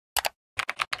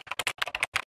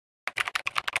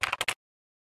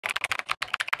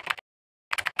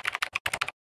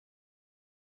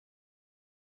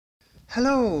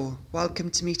Hello,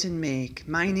 welcome to Meet and Make.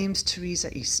 My name's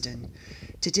Theresa Easton.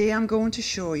 Today I'm going to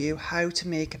show you how to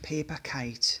make a paper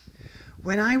kite.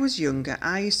 When I was younger,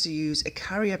 I used to use a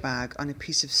carrier bag on a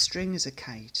piece of string as a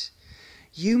kite.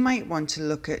 You might want to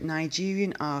look at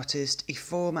Nigerian artist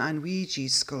Ifeoma U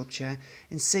Anyaeji's sculpture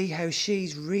and see how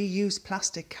she's reused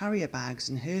plastic carrier bags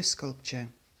in her sculpture.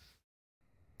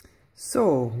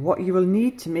 So, what you will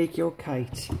need to make your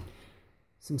kite: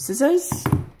 some scissors.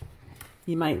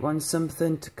 You might want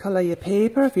something to colour your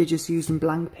paper if you're just using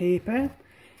blank paper.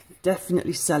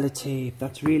 Definitely sellotape,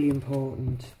 that's really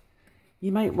important.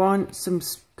 You might want some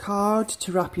card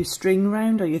to wrap your string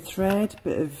around or your thread. A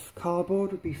bit of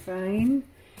cardboard would be fine.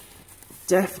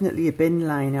 Definitely a bin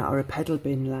liner or a pedal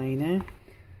bin liner.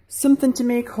 Something to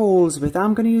make holes with.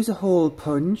 I'm going to use a hole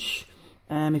punch.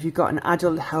 If you've got an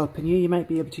adult helping you, you might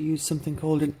be able to use something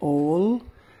called an awl.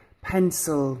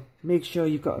 Pencil, make sure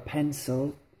you've got a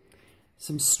pencil.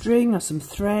 Some string or some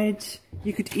thread.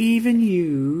 You could even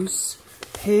use,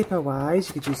 paper-wise,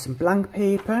 you could use some blank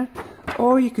paper,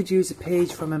 or you could use a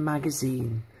page from a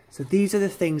magazine. So these are the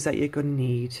things that you're going to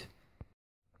need.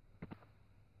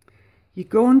 You're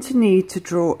going to need to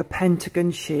draw a pentagon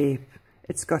shape.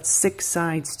 It's got 6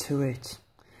 sides to it.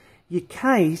 Your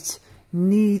kite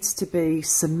needs to be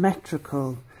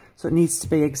symmetrical, so it needs to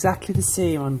be exactly the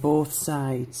same on both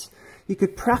sides. You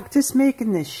could practice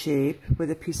making this shape with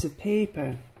a piece of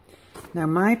paper. Now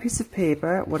my piece of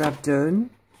paper, what I've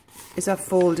done is I've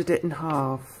folded it in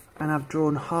half and I've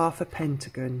drawn half a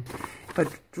pentagon.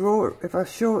 If I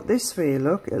show it this way,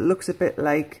 look, it looks a bit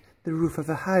like the roof of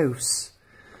a house.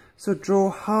 So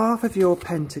draw half of your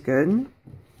pentagon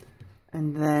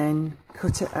and then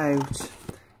cut it out.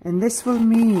 And this will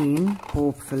mean,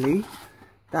 hopefully,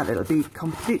 that it'll be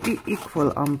completely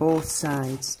equal on both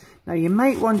sides. Now you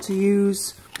might want to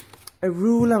use a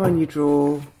ruler when you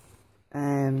draw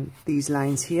these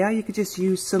lines here. You could just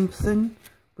use something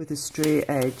with a straight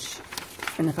edge.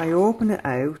 And if I open it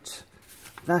out,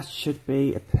 that should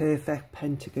be a perfect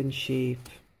pentagon shape.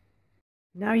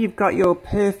 Now you've got your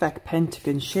perfect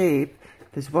pentagon shape,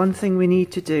 there's one thing we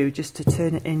need to do just to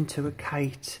turn it into a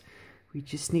kite. We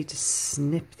just need to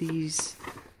snip these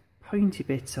pointy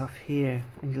bits off here,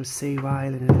 and you'll see why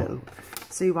in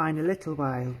a little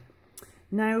while.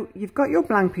 Now you've got your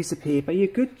blank piece of paper. You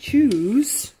could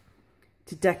choose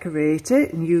to decorate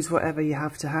it and use whatever you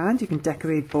have to hand. You can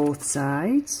decorate both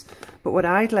sides, but what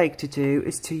I'd like to do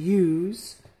is to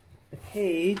use a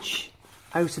page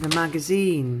out of the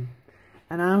magazine,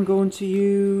 and I'm going to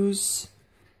use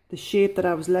the shape that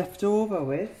I was left over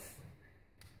with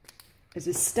as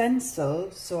a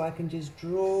stencil, so I can just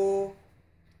draw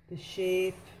the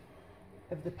shape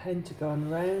of the pentagon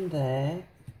round there,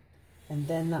 and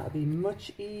then that'll be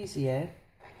much easier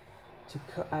to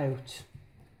cut out,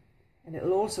 and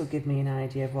it'll also give me an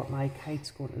idea of what my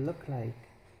kite's going to look like.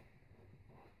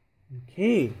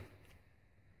 Okay,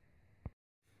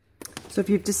 so if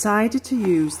you've decided to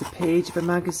use the page of a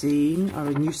magazine or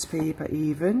a newspaper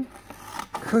even,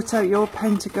 cut out your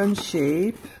pentagon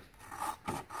shape.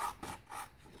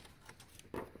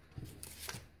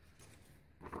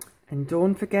 And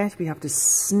don't forget, we have to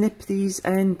snip these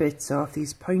end bits off,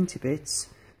 these pointy bits,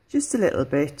 just a little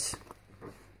bit,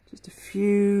 just a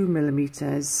few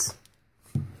millimeters,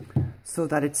 so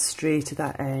that it's straight to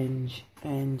that edge.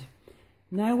 And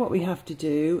now what we have to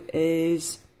do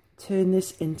is turn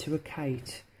this into a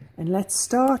kite. And let's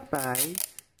start by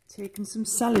taking some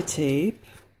sellotape,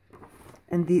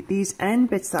 and these end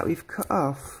bits that we've cut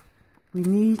off, we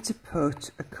need to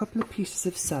put a couple of pieces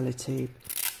of sellotape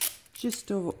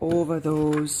just over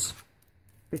those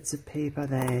bits of paper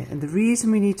there. And the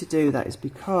reason we need to do that is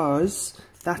because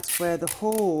that's where the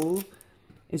hole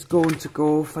is going to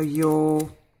go for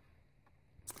your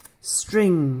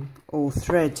string or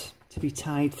thread to be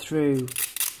tied through.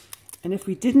 And if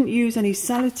we didn't use any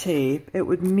sellotape, it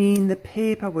would mean the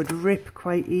paper would rip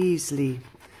quite easily.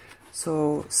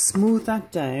 So smooth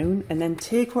that down, and then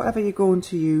take whatever you're going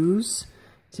to use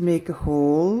to make a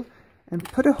hole and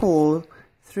put a hole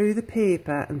through the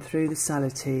paper and through the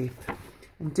sellotape,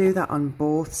 and do that on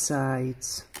both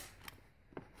sides.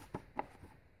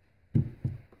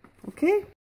 Okay,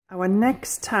 our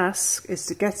next task is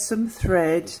to get some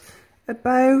thread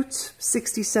about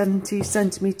 60-70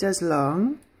 centimeters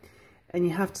long, and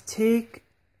you have to take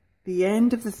the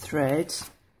end of the thread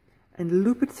and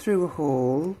loop it through a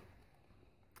hole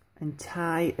and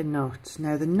tie a knot.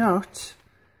 Now the knot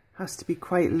has to be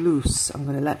quite loose. I'm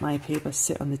going to let my paper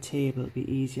sit on the table, it'll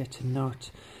be easier to knot.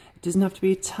 It doesn't have to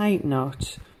be a tight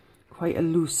knot, quite a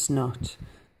loose knot.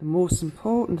 The most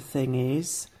important thing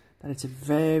is that it's a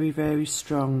very, very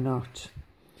strong knot.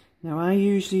 Now I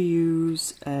usually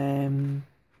use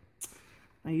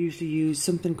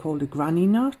something called a granny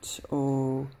knot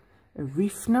or a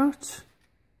reef knot,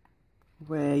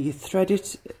 where you thread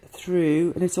it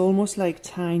through and it's almost like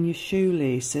tying your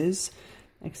shoelaces,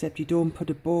 except you don't put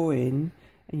a bow in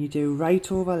and you do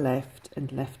right over left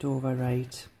and left over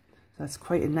right. So that's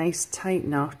quite a nice tight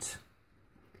knot,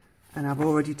 and I've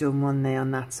already done one there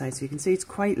on that side, so you can see it's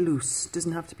quite loose,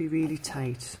 doesn't have to be really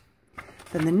tight.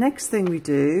 Then the next thing we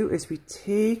do is we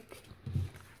take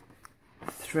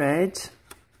thread,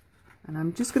 and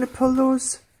I'm just going to pull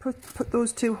those, put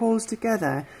those two holes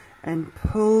together and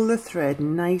pull the thread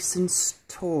nice and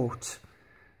taut,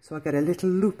 so I get a little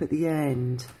loop at the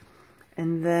end.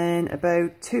 And then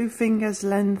about 2 fingers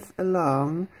length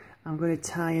along, I'm going to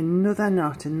tie another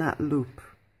knot in that loop,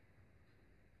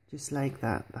 just like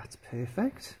that. That's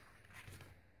perfect.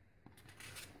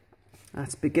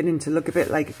 That's beginning to look a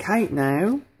bit like a kite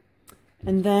now.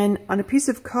 And then on a piece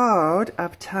of card,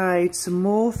 I've tied some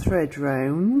more thread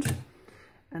round,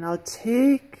 and I'll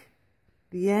take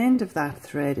the end of that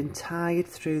thread and tie it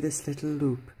through this little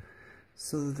loop.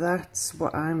 So that's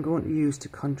what I'm going to use to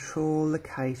control the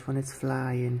kite when it's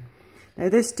flying. Now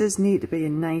this does need to be a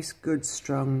nice, good,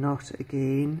 strong knot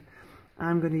again.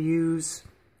 I'm going to use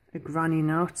a granny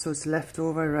knot, so it's left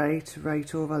over right,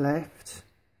 right over left.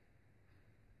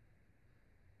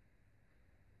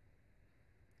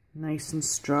 Nice and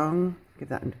strong, give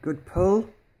that a good pull.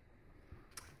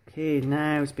 Okay,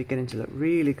 now it's beginning to look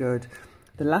really good.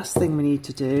 The last thing we need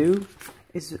to do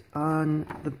is on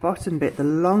the bottom bit, the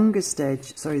longest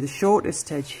edge, sorry, the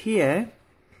shortest edge here,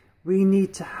 we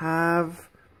need to have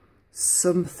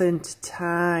something to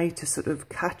tie to sort of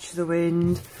catch the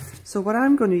wind. So what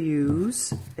I'm going to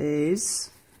use is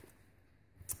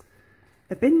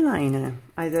a bin liner,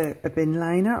 either a bin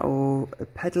liner or a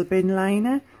pedal bin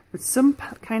liner, with some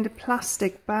kind of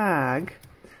plastic bag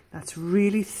that's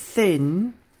really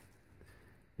thin,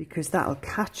 because that'll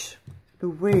catch the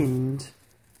wind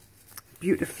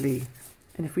beautifully.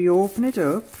 And if we open it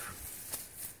up,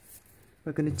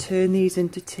 we're going to turn these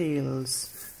into tails.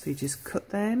 So you just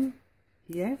cut them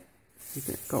here.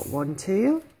 You've got one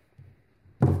tail,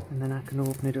 and then I can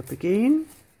open it up again,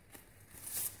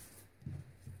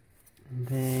 and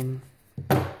then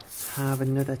have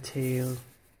another tail.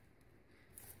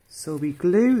 So we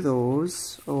glue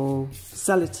those, or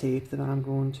sellotape that I'm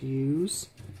going to use.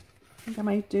 I think I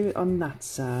might do it on that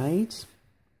side,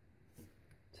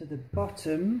 to the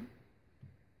bottom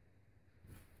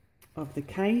of the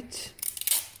kite.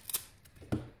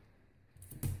 And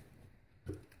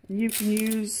you can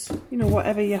use, you know,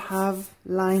 whatever you have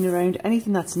lying around,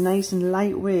 anything that's nice and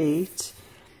lightweight,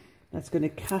 that's going to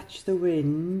catch the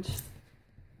wind.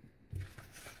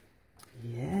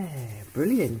 Yeah,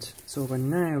 brilliant. So we're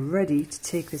now ready to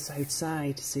take this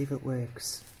outside to see if it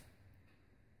works.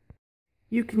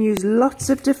 You can use lots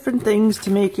of different things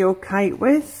to make your kite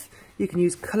with. You can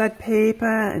use coloured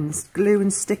paper and glue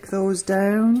and stick those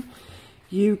down.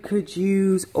 You could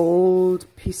use old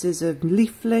pieces of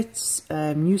leaflets,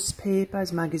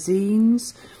 newspapers,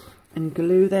 magazines, and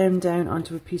glue them down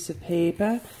onto a piece of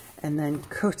paper, and then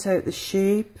cut out the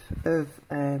shape of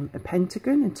a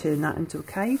pentagon and turn that into a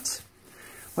kite.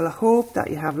 Well, I hope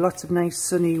that you have lots of nice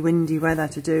sunny windy weather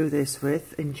to do this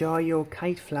with. Enjoy your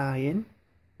kite flying.